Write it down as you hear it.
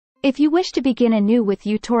If you wish to begin anew with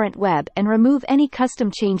uTorrent Web and remove any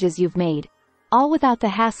custom changes you've made, all without the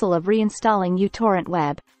hassle of reinstalling uTorrent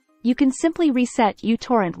Web, you can simply reset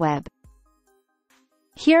uTorrent Web.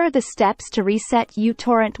 Here are the steps to reset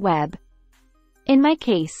uTorrent Web. In my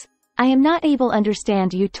case, I am not able to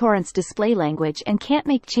understand uTorrent's display language and can't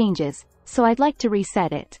make changes, so I'd like to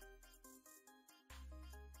reset it.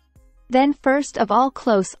 Then first of all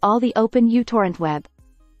close all the open uTorrent Web.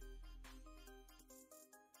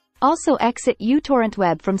 Also exit uTorrent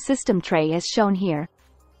Web from system tray as shown here.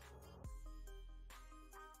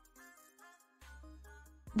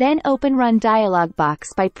 Then open Run dialog box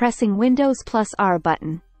by pressing Windows + R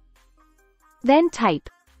button. Then type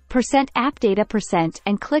 %appdata%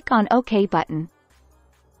 and click on OK button.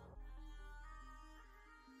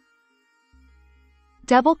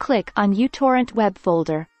 Double-click on uTorrent Web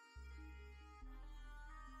folder.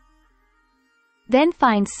 Then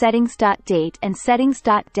find settings.dat and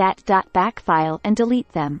settings.dat file and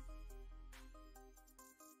delete them.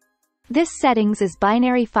 This settings is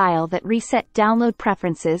binary file that reset download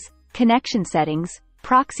preferences, connection settings,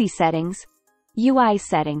 proxy settings, UI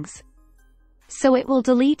settings. So it will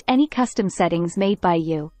delete any custom settings made by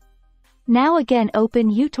you. Now again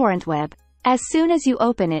open uTorrent Web. As soon as you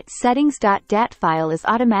open it, settings.dat file is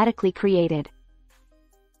automatically created.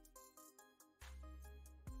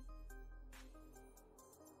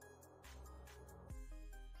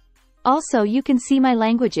 Also you can see my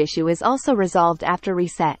language issue is also resolved after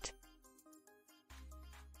reset.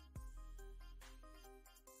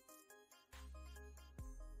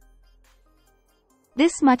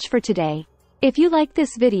 This much for today. If you like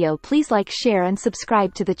this video, please like, share and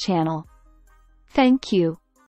subscribe to the channel. Thank you.